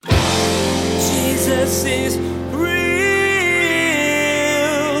Jesus is real.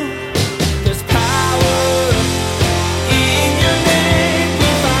 There's power in your name. We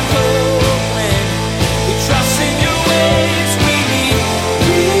find hope when we trust in your ways. We need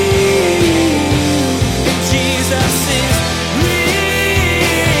real. And Jesus is real.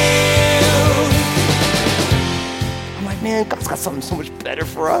 I'm like, man, God's got something so much better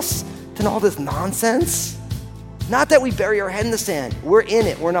for us than all this nonsense. Not that we bury our head in the sand. We're in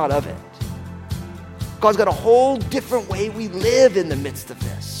it. We're not of it. God's got a whole different way we live in the midst of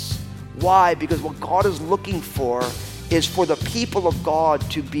this. Why? Because what God is looking for is for the people of God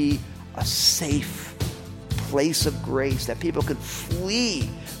to be a safe place of grace, that people could flee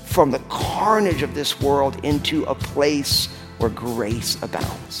from the carnage of this world into a place where grace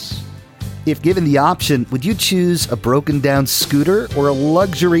abounds. If given the option, would you choose a broken down scooter or a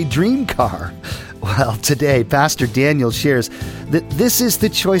luxury dream car? Well, today, Pastor Daniel shares that this is the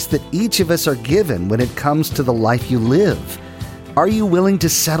choice that each of us are given when it comes to the life you live. Are you willing to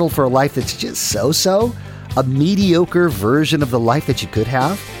settle for a life that's just so-so? A mediocre version of the life that you could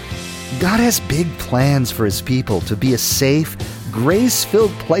have? God has big plans for His people to be a safe,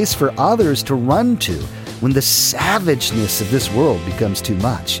 grace-filled place for others to run to when the savageness of this world becomes too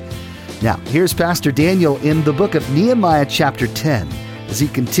much. Now, here's Pastor Daniel in the book of Nehemiah chapter 10 as he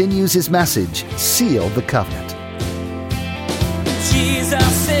continues his message, Seal the Covenant.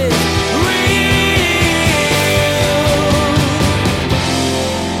 Jesus is real.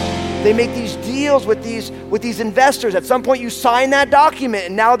 They make these deals with these investors. At some point you sign that document,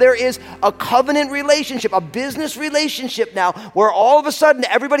 and now there is a covenant relationship, a business relationship now, where all of a sudden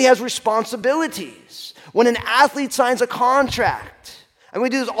everybody has responsibilities. When an athlete signs a contract, and we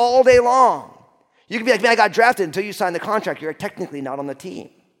do this all day long, you can be like, man, I got drafted. Until you sign the contract, you're technically not on the team.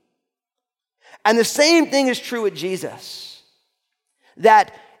 And the same thing is true with Jesus.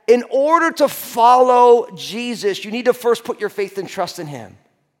 That in order to follow Jesus, you need to first put your faith and trust in Him.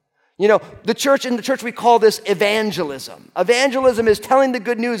 You know, in the church we call this evangelism. Evangelism is telling the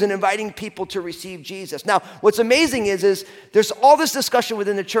good news and inviting people to receive Jesus. Now, what's amazing is there's all this discussion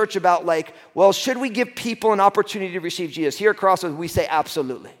within the church about like, well, should we give people an opportunity to receive Jesus? Here at Crossroads, we say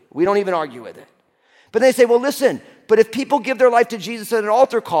absolutely. We don't even argue with it. But they say, well, listen, but if people give their life to Jesus at an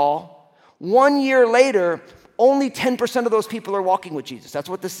altar call, 1 year later, only 10% of those people are walking with Jesus. That's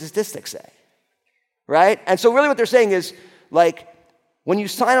what the statistics say, right? And so really what they're saying is, like, when you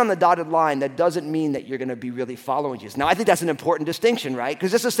sign on the dotted line, that doesn't mean that you're going to be really following Jesus. Now, I think that's an important distinction, right?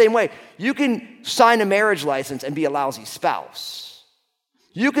 Because it's the same way. You can sign a marriage license and be a lousy spouse.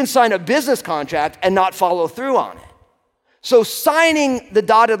 You can sign a business contract and not follow through on it. So signing the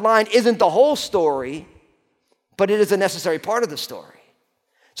dotted line isn't the whole story, but it is a necessary part of the story.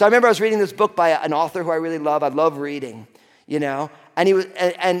 So I remember I was reading this book by an author who I really love. I love reading, you know.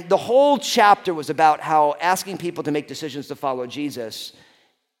 And the whole chapter was about how asking people to make decisions to follow Jesus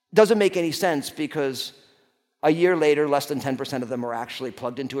doesn't make any sense because a year later, less than 10% of them are actually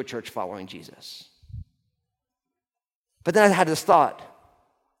plugged into a church following Jesus. But then I had this thought.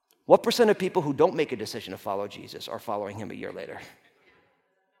 What percent of people who don't make a decision to follow Jesus are following Him a year later?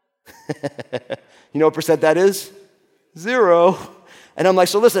 You know what percent that is? 0. And I'm like,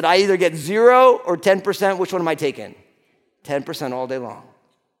 so listen, I either get 0 or 10%. Which one am I taking? 10% all day long.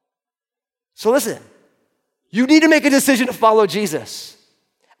 So listen, you need to make a decision to follow Jesus.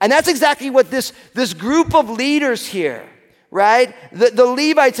 And that's exactly what this group of leaders here, right? The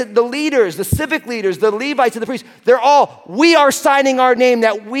Levites, the leaders, the civic leaders, the Levites and the priests, we are signing our name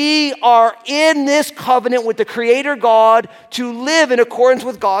that we are in this covenant with the Creator God to live in accordance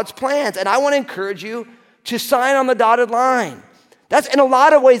with God's plans. And I want to encourage you to sign on the dotted line. That's, in a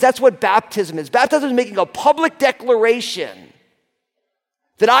lot of ways, that's what baptism is. Baptism is making a public declaration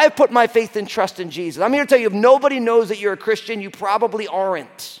that I have put my faith and trust in Jesus. I'm here to tell you, if nobody knows that you're a Christian, you probably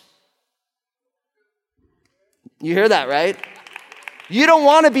aren't. You hear that, right? You don't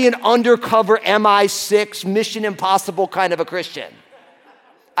want to be an undercover MI6, Mission Impossible kind of a Christian.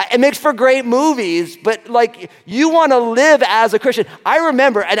 It makes for great movies, but like you want to live as a Christian. I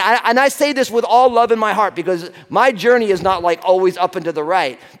remember, and I say this with all love in my heart because my journey is not like always up and to the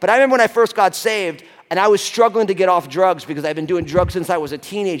right. But I remember when I first got saved and I was struggling to get off drugs because I've been doing drugs since I was a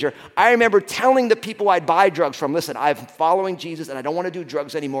teenager. I remember telling the people I'd buy drugs from, listen, I'm following Jesus and I don't want to do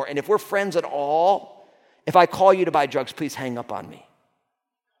drugs anymore. And if we're friends at all, if I call you to buy drugs, please hang up on me.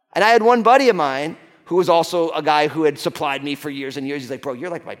 And I had one buddy of mine who was also a guy who had supplied me for years and years. He's like, bro, you're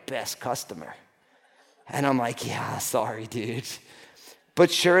like my best customer. And I'm like, yeah, sorry, dude.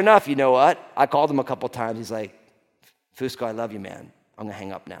 But sure enough, you know what? I called him a couple times. He's like, Fusco, I love you, man. I'm going to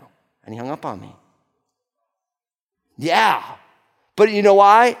hang up now. And he hung up on me. Yeah. But you know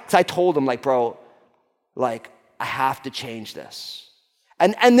why? Because I told him, like, bro, like, I have to change this.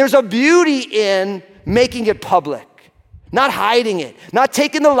 And there's a beauty in making it public, not hiding it, not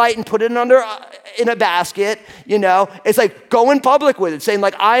taking the light and put it under in a basket, you know. It's like going public with it, saying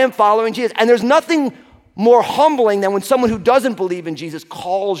like, I am following Jesus. And there's nothing more humbling than when someone who doesn't believe in Jesus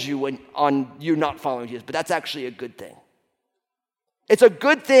calls you on you not following Jesus, but that's actually a good thing. It's a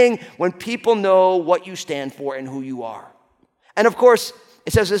good thing when people know what you stand for and who you are. And of course,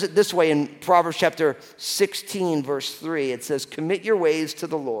 it says this way in Proverbs chapter 16, verse 3. It says, commit your ways to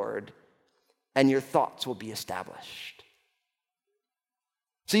the Lord, and your thoughts will be established.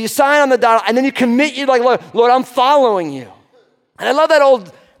 So you sign on the dotted line, and then you commit, you're like, Lord, I'm following you. And I love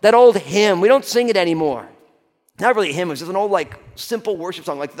that old hymn. We don't sing it anymore. Not really a hymn, it's just an old like simple worship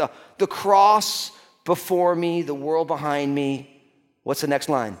song, like the cross before me, the world behind me. What's the next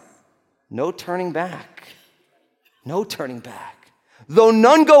line? No turning back. No turning back. Though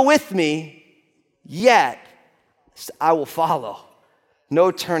none go with me, yet I will follow.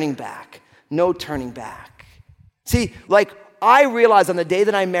 No turning back. No turning back. See, like I realized on the day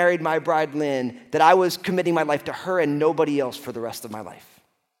that I married my bride, Lynn, that I was committing my life to her and nobody else for the rest of my life.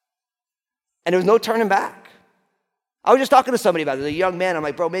 And there was no turning back. I was just talking to somebody about it, a young man. I'm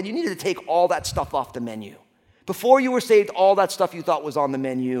like, bro, man, you needed to take all that stuff off the menu. Before you were saved, all that stuff you thought was on the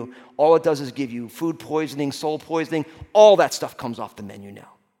menu, all it does is give you food poisoning, soul poisoning. All that stuff comes off the menu now.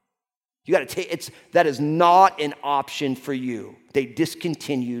 You got to take that is not an option for you. They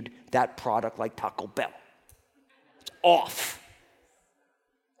discontinued that product like Taco Bell. It's off.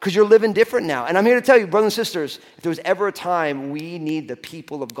 Because you're living different now. And I'm here to tell you, brothers and sisters, if there was ever a time we need the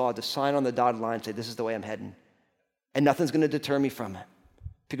people of God to sign on the dotted line and say, this is the way I'm heading. And nothing's going to deter me from it.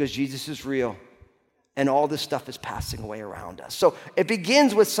 Because Jesus is real. And all this stuff is passing away around us. So it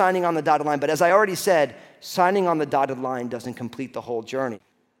begins with signing on the dotted line. But as I already said, signing on the dotted line doesn't complete the whole journey.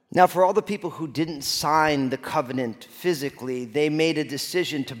 Now, for all the people who didn't sign the covenant physically, they made a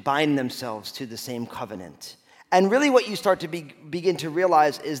decision to bind themselves to the same covenant. And really what you start to begin to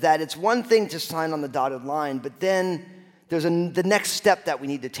realize is that it's one thing to sign on the dotted line, but then there's the next step that we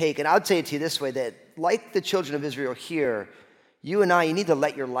need to take. And I would say it to you this way, that like the children of Israel here, you and I, you need to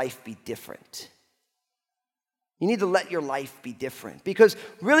let your life be different. You need to let your life be different. Because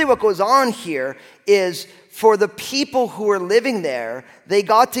really what goes on here is for the people who are living there, they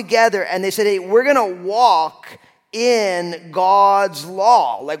got together and they said, hey, we're going to walk in God's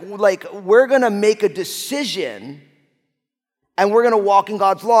law. Like we're going to make a decision and we're going to walk in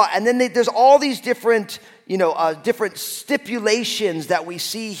God's law. And then there's all these different, different stipulations that we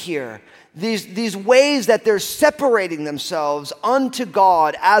see here. These ways that they're separating themselves unto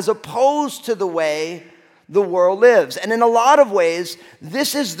God as opposed to the way the world lives. And in a lot of ways,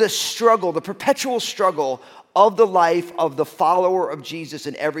 this is the struggle, the perpetual struggle of the life of the follower of Jesus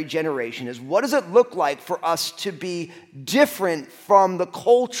in every generation is what does it look like for us to be different from the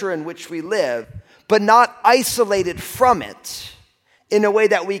culture in which we live, but not isolated from it in a way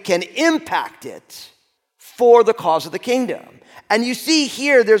that we can impact it for the cause of the kingdom. And you see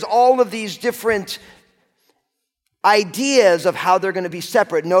here, there's all of these different ideas of how they're going to be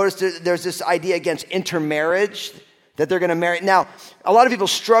separate. Notice there's this idea against intermarriage, that they're going to marry. Now, a lot of people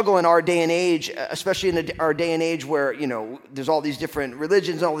struggle in our day and age, especially in our day and age where, there's all these different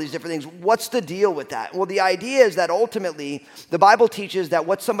religions and all these different things. What's the deal with that? Well, the idea is that ultimately, the Bible teaches that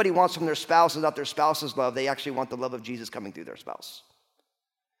what somebody wants from their spouse is not their spouse's love. They actually want the love of Jesus coming through their spouse.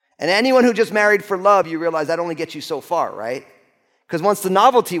 And anyone who just married for love, you realize that only gets you so far, right? Because once the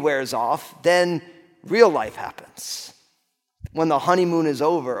novelty wears off, then real life happens. When the honeymoon is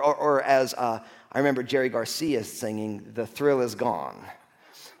over, or as I remember Jerry Garcia singing, the thrill is gone.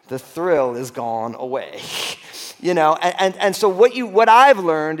 The thrill is gone away. And so what I've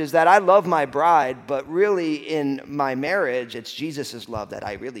learned is that I love my bride, but really in my marriage, it's Jesus' love that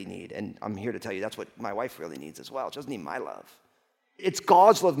I really need. And I'm here to tell you that's what my wife really needs as well. She doesn't need my love. It's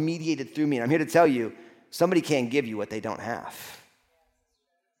God's love mediated through me. And I'm here to tell you, somebody can't give you what they don't have.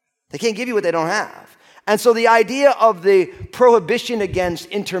 They can't give you what they don't have. And so the idea of the prohibition against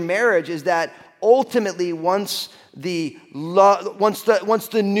intermarriage is that ultimately once the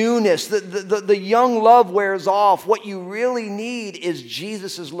newness, the young love wears off, what you really need is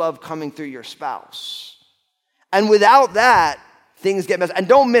Jesus' love coming through your spouse. And without that, things get messed up. And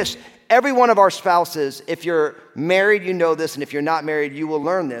don't miss, every one of our spouses, if you're married, you know this, and if you're not married, you will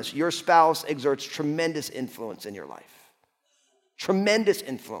learn this. Your spouse exerts tremendous influence in your life. Tremendous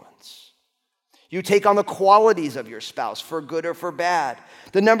influence. You take on the qualities of your spouse for good or for bad.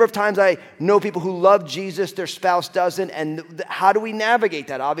 The number of times I know people who love Jesus, their spouse doesn't, and how do we navigate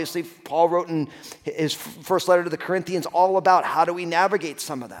that? Obviously, Paul wrote in his first letter to the Corinthians all about how do we navigate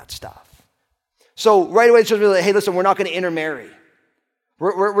some of that stuff. So right away, the children are like, hey, listen, we're not going to intermarry.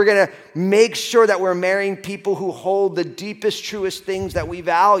 We're going to make sure that we're marrying people who hold the deepest, truest things that we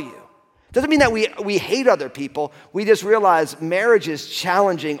value. Doesn't mean that we hate other people. We just realize marriage is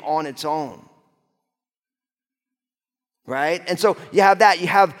challenging on its own. Right? And so you have that. You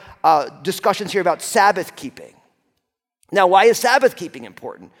have discussions here about Sabbath keeping. Now, why is Sabbath keeping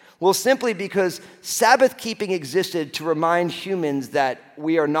important? Well, simply because Sabbath keeping existed to remind humans that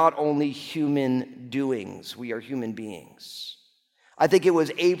we are not only human doings, we are human beings. I think it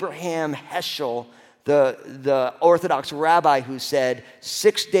was Abraham Heschel, the Orthodox rabbi, who said,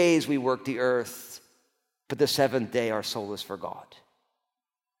 6 days we work the earth, but the seventh day our soul is for God.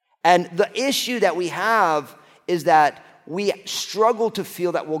 And the issue that we have is that we struggle to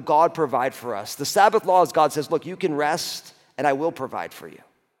feel that will God provide for us. The Sabbath law is God says, look, you can rest and I will provide for you.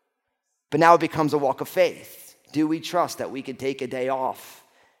 But now it becomes a walk of faith. Do we trust that we can take a day off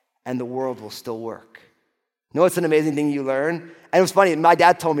and the world will still work? You know what's an amazing thing you learn? And it was funny, my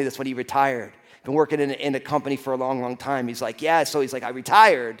dad told me this when he retired. Been working in a company for a long, long time. He's like, yeah, so he's like, I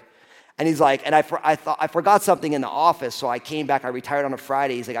retired. And he's like, and I forgot something in the office, so I came back. I retired on a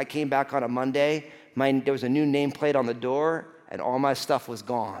Friday. He's like, I came back on a Monday. There was a new nameplate on the door, and all my stuff was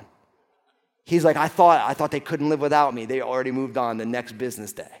gone. He's like, I thought they couldn't live without me. They already moved on the next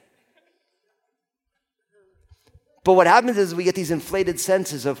business day. But what happens is we get these inflated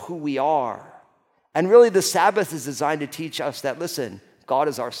senses of who we are. And really the Sabbath is designed to teach us that, listen, God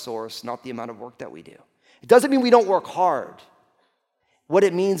is our source, not the amount of work that we do. It doesn't mean we don't work hard. What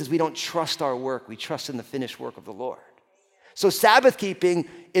it means is we don't trust our work. We trust in the finished work of the Lord. So Sabbath keeping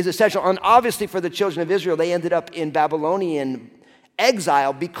is essential. And obviously for the children of Israel, they ended up in Babylonian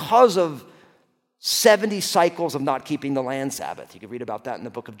exile because of 70 cycles of not keeping the land Sabbath. You can read about that in the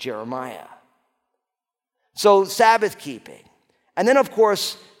book of Jeremiah. So Sabbath keeping. And then, of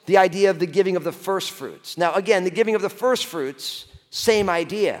course, the idea of the giving of the first fruits. Now, again, the giving of the first fruits, same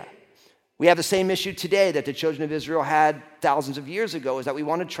idea. We have the same issue today that the children of Israel had thousands of years ago, is that we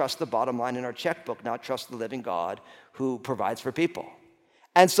want to trust the bottom line in our checkbook, not trust the living God who provides for people.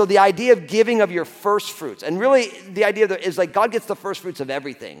 And so the idea of giving of your first fruits, and really the idea is like God gets the first fruits of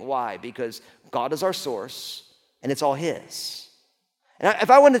everything. Why? Because God is our source, and it's all His. And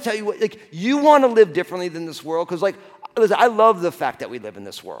if I want to tell you, you want to live differently than this world, because listen, I love the fact that we live in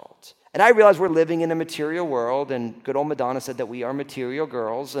this world. And I realize we're living in a material world, and good old Madonna said that we are material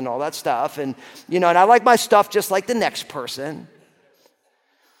girls and all that stuff. And, and I like my stuff just like the next person.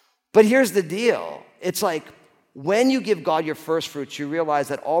 But here's the deal. It's like when you give God your first fruits, you realize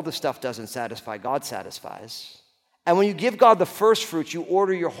that all the stuff doesn't satisfy, God satisfies. And when you give God the first fruits, you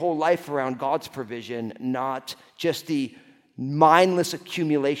order your whole life around God's provision, not just the mindless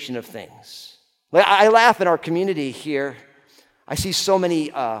accumulation of things. Like I laugh in our community here. I see so many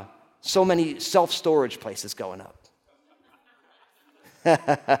self-storage places going up.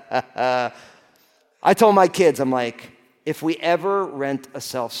 I told my kids, I'm like, if we ever rent a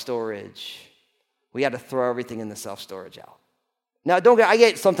self-storage, we got to throw everything in the self-storage out. Now, I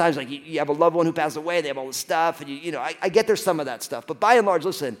get sometimes like you have a loved one who passed away, they have all this stuff, and I get there's some of that stuff. But by and large,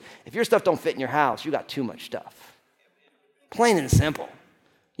 listen, if your stuff don't fit in your house, you got too much stuff. Plain and simple.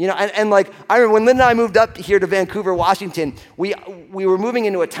 And like, I remember when Linda and I moved up here to Vancouver, Washington, we were moving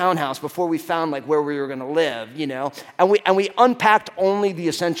into a townhouse before we found like where we were going to live, and we unpacked only the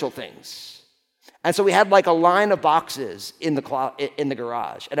essential things. And so we had like a line of boxes in the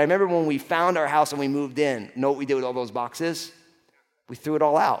garage. And I remember when we found our house and we moved in, know what we did with all those boxes? We threw it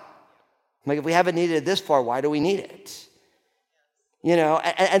all out. Like, if we haven't needed it this far, why do we need it?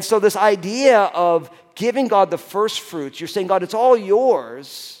 And so this idea of giving God the first fruits, you're saying, God, it's all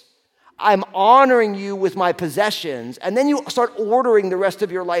yours. I'm honoring you with my possessions. And then you start ordering the rest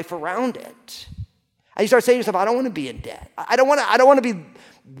of your life around it. And you start saying to yourself, I don't want to be in debt. I don't want to be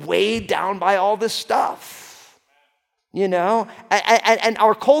weighed down by all this stuff. And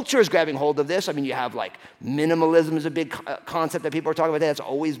our culture is grabbing hold of this. I mean, you have like minimalism is a big concept that people are talking about. That's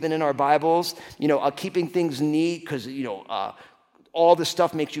always been in our Bibles. Keeping things neat because, all this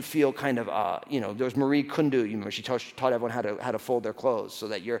stuff makes you feel kind of, there's Marie Kondo, you remember, she taught everyone how to fold their clothes so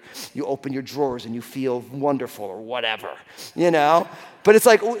that you open your drawers and you feel wonderful or whatever, But it's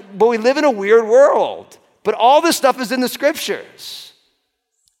like, but we live in a weird world. But all this stuff is in the scriptures.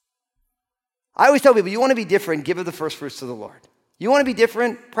 I always tell people, you want to be different, give the first fruits to the Lord. You want to be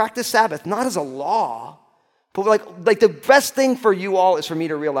different, practice Sabbath, not as a law, but like the best thing for you all is for me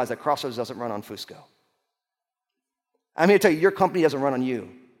to realize that Crossroads doesn't run on Fusco. I'm here to tell you, your company doesn't run on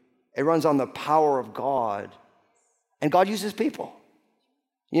you. It runs on the power of God. And God uses people.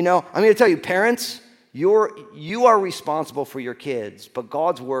 I'm here to tell you, parents, You are responsible for your kids, but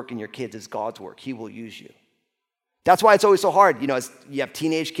God's work in your kids is God's work. He will use you. That's why it's always so hard. As you have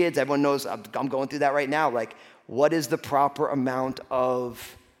teenage kids, everyone knows I'm going through that right now. Like, what is the proper amount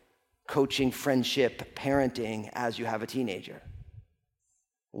of coaching, friendship, parenting as you have a teenager?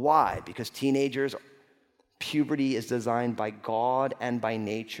 Why? Because puberty is designed by God and by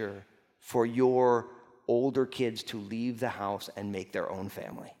nature for your older kids to leave the house and make their own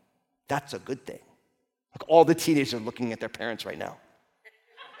family. That's a good thing. Like, all the teenagers are looking at their parents right now.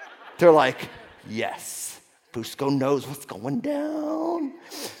 They're like, yes, Busco knows what's going down,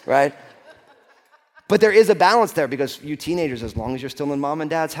 right? But there is a balance there, because you teenagers, as long as you're still in mom and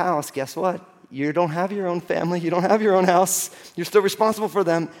dad's house, guess what? You don't have your own family. You don't have your own house. You're still responsible for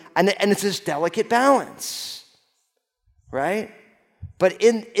them. And it's this delicate balance, right? But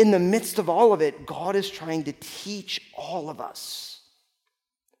in the midst of all of it, God is trying to teach all of us.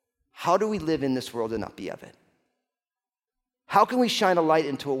 How do we live in this world and not be of it? How can we shine a light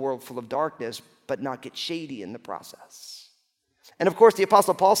into a world full of darkness but not get shady in the process? And of course, the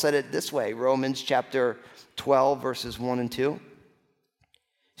Apostle Paul said it this way, Romans chapter 12, verses 1 and 2.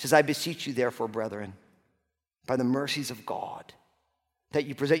 He says, I beseech you therefore, brethren, by the mercies of God, that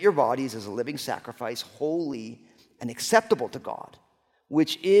you present your bodies as a living sacrifice, holy and acceptable to God,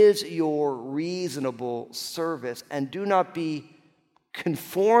 which is your reasonable service. And do not be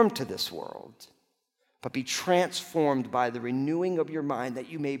conformed to this world, but be transformed by the renewing of your mind, that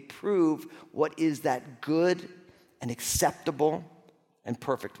you may prove what is that good and acceptable and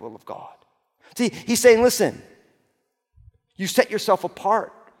perfect will of God. See, he's saying, listen, you set yourself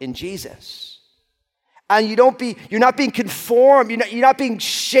apart in Jesus. And you're not being conformed, you're not being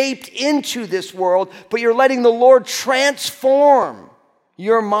shaped into this world, but you're letting the Lord transform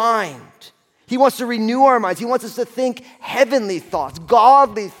your mind. He wants to renew our minds. He wants us to think heavenly thoughts,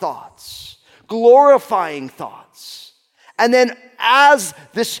 godly thoughts, glorifying thoughts. And then as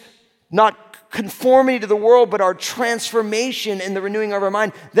this, not conformity to the world, but our transformation in the renewing of our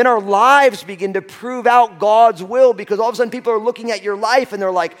mind, then our lives begin to prove out God's will, because all of a sudden people are looking at your life and they're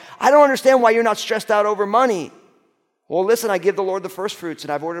like, I don't understand why you're not stressed out over money. Well, listen, I give the Lord the first fruits,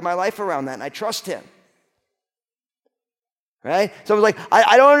 and I've ordered my life around that, and I trust him. Right? So it's like,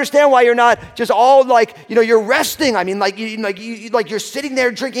 I don't understand why you're not just all like, you're resting. I mean, you're sitting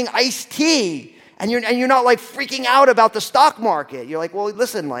there drinking iced tea, and you're not like freaking out about the stock market. You're like, well,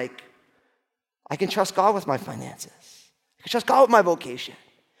 listen, I can trust God with my finances. I can trust God with my vocation.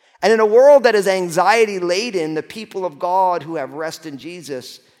 And in a world that is anxiety-laden, the people of God who have rest in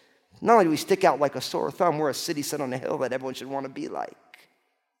Jesus, not only do we stick out like a sore thumb, we're a city set on a hill that everyone should want to be like.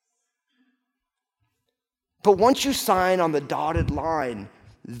 But once you sign on the dotted line,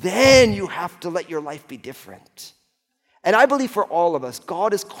 then you have to let your life be different. And I believe for all of us,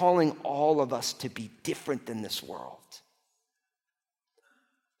 God is calling all of us to be different than this world.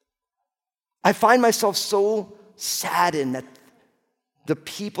 I find myself so saddened that the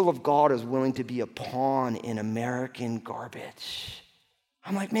people of God is willing to be a pawn in American garbage.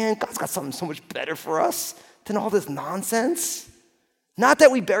 I'm like, man, God's got something so much better for us than all this nonsense. Not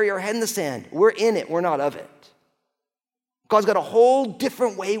that we bury our head in the sand. We're in it. We're not of it. God's got a whole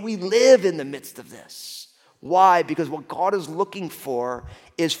different way we live in the midst of this. Why? Because what God is looking for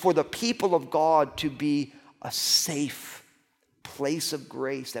is for the people of God to be a safe place of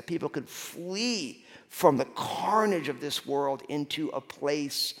grace, that people could flee from the carnage of this world into a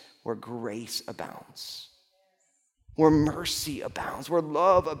place where grace abounds, where mercy abounds, where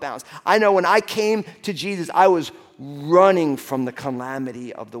love abounds. I know when I came to Jesus, I was running from the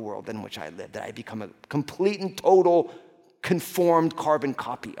calamity of the world in which I lived, that I had become a complete and total conformed carbon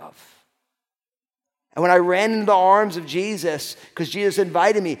copy of. And when I ran into the arms of Jesus, because Jesus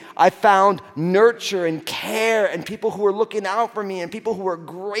invited me, I found nurture and care and people who were looking out for me and people who were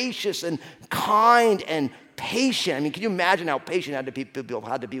gracious and kind and patient. I mean, can you imagine how patient people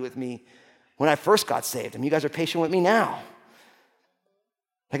had to be with me when I first got saved? I mean, you guys are patient with me now.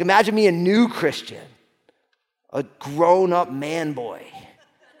 Like, imagine me a new Christian, a grown-up man boy.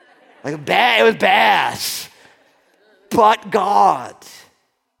 It was bad. But God.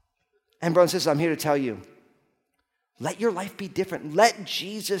 And brothers and sisters, I'm here to tell you, let your life be different. Let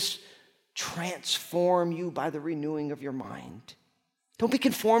Jesus transform you by the renewing of your mind. Don't be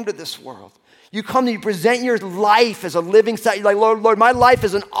conformed to this world. You come and you present your life as a living sacrifice. You're like, Lord, my life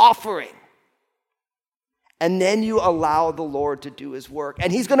is an offering. And then you allow the Lord to do his work.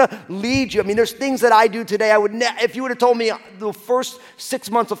 And he's going to lead you. I mean, there's things that I do today. If you would have told me the first 6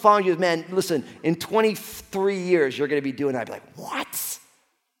 months of following you, man, listen, in 23 years, you're going to be doing that. I'd be like, what?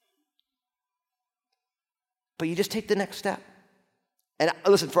 But you just take the next step. And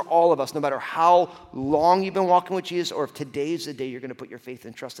listen, for all of us, no matter how long you've been walking with Jesus or if today's the day you're going to put your faith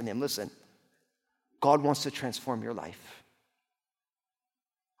and trust in him, listen, God wants to transform your life.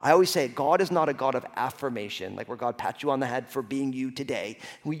 I always say God is not a God of affirmation, like where God pats you on the head for being you today.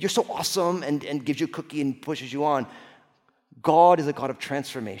 You're so awesome and gives you a cookie and pushes you on. God is a God of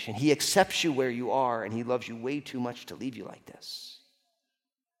transformation. He accepts you where you are, and he loves you way too much to leave you like this.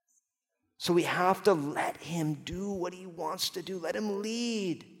 So we have to let him do what he wants to do. Let him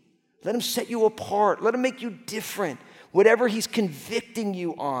lead. Let him set you apart. Let him make you different. Whatever he's convicting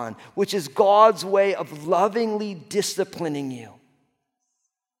you on, which is God's way of lovingly disciplining you.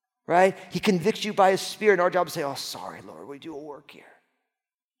 Right? He convicts you by his Spirit, and our job is to say, oh, sorry, Lord, we do a work here.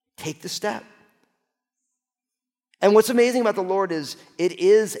 Take the step. And what's amazing about the Lord is it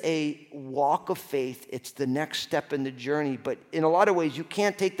is a walk of faith. It's the next step in the journey. But in a lot of ways, you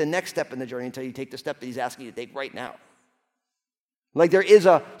can't take the next step in the journey until you take the step that he's asking you to take right now. Like there is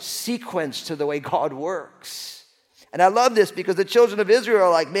a sequence to the way God works. And I love this because the children of Israel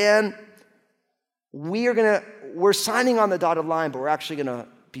are like, man, we're signing on the dotted line, but we're actually going to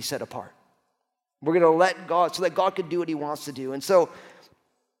be set apart. We're going to let God, so that God can do what he wants to do. And so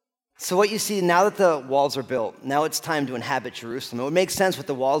what you see, now that the walls are built, now it's time to inhabit Jerusalem. It would make sense with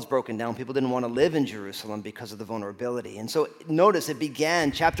the walls broken down. People didn't want to live in Jerusalem because of the vulnerability. And so notice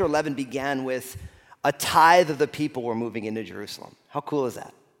chapter 11 began with a tithe of the people were moving into Jerusalem. How cool is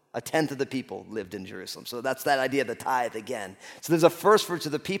that? A tenth of the people lived in Jerusalem. So that's that idea of the tithe again. So there's a first fruits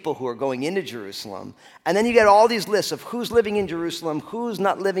of the people who are going into Jerusalem. And then you get all these lists of who's living in Jerusalem, who's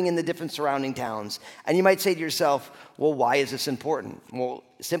not living in the different surrounding towns. And you might say to yourself, well, why is this important? Well,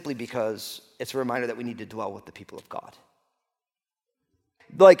 simply because it's a reminder that we need to dwell with the people of God.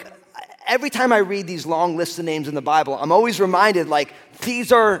 Like, every time I read these long lists of names in the Bible, I'm always reminded, like,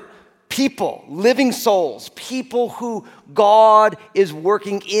 these are people, living souls, people who God is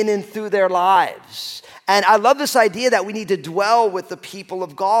working in and through their lives. And I love this idea that we need to dwell with the people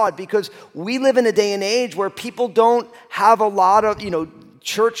of God because we live in a day and age where people don't have a lot of,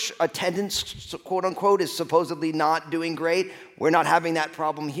 church attendance, quote unquote, is supposedly not doing great. We're not having that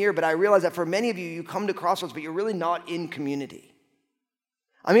problem here, but I realize that for many of you, you come to Crossroads, but you're really not in community.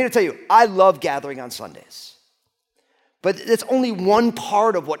 I'm here to tell you, I love gathering on Sundays. But it's only one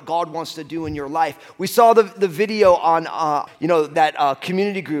part of what God wants to do in your life. We saw the video on, that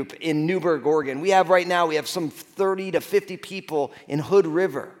community group in Newberg, Oregon. We have some 30 to 50 people in Hood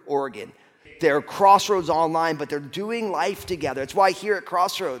River, Oregon. They're Crossroads online, but they're doing life together. It's why here at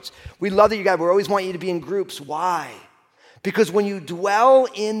Crossroads, we love that you guys, we always want you to be in groups. Why? Because when you dwell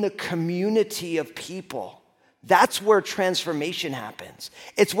in the community of people, that's where transformation happens.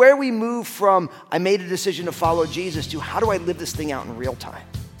 It's where we move from, I made a decision to follow Jesus, to how do I live this thing out in real time?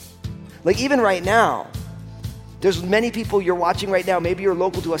 Like even right now, there's many people you're watching right now. Maybe you're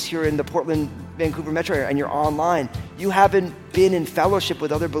local to us here in the Portland, Vancouver metro area and you're online. You haven't been in fellowship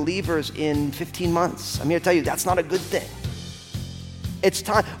with other believers in 15 months. I'm here to tell you, that's not a good thing. It's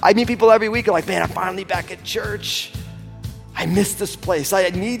time. I meet people every week. I'm like, man, I'm finally back at church. I miss this place. I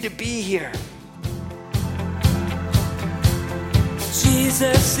need to be here.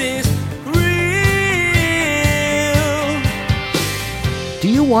 Jesus is real. Do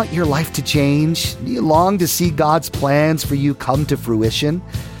you want your life to change? Do you long to see God's plans for you come to fruition?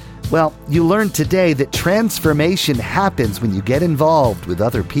 Well, you learned today that transformation happens when you get involved with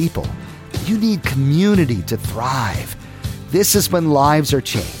other people. You need community to thrive. This is when lives are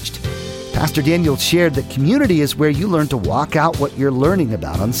changed. Pastor Daniel shared that community is where you learn to walk out what you're learning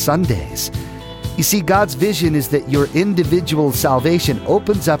about on Sundays. You see, God's vision is that your individual salvation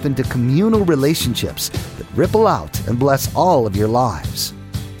opens up into communal relationships that ripple out and bless all of your lives.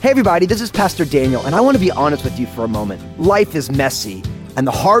 Hey everybody, this is Pastor Daniel, and I want to be honest with you for a moment. Life is messy, and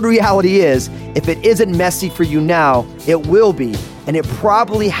the hard reality is, if it isn't messy for you now, it will be, and it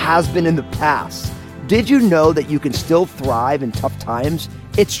probably has been in the past. Did you know that you can still thrive in tough times?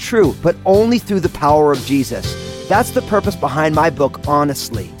 It's true, but only through the power of Jesus. That's the purpose behind my book,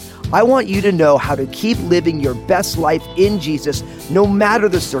 Honestly. I want you to know how to keep living your best life in Jesus, no matter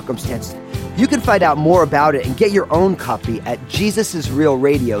the circumstances. You can find out more about it and get your own copy at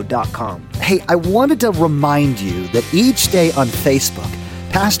JesusIsRealRadio.com. Hey, I wanted to remind you that each day on Facebook,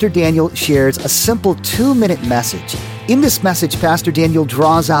 Pastor Daniel shares a simple 2-minute message. In this message, Pastor Daniel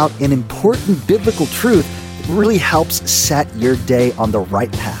draws out an important biblical truth that really helps set your day on the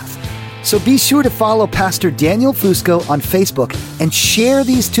right path. So be sure to follow Pastor Daniel Fusco on Facebook and share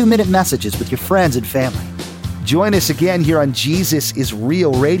these 2-minute messages with your friends and family. Join us again here on Jesus is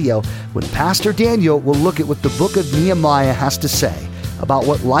Real Radio when Pastor Daniel will look at what the book of Nehemiah has to say about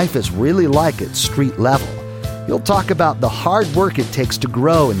what life is really like at street level. He'll talk about the hard work it takes to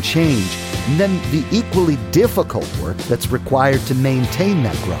grow and change, and then the equally difficult work that's required to maintain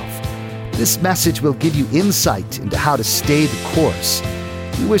that growth. This message will give you insight into how to stay the course.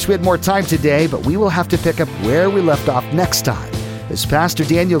 We wish we had more time today, but we will have to pick up where we left off next time, as Pastor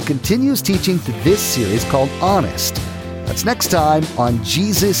Daniel continues teaching through this series called Honest. That's next time on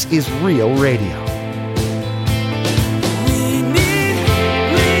Jesus is Real Radio.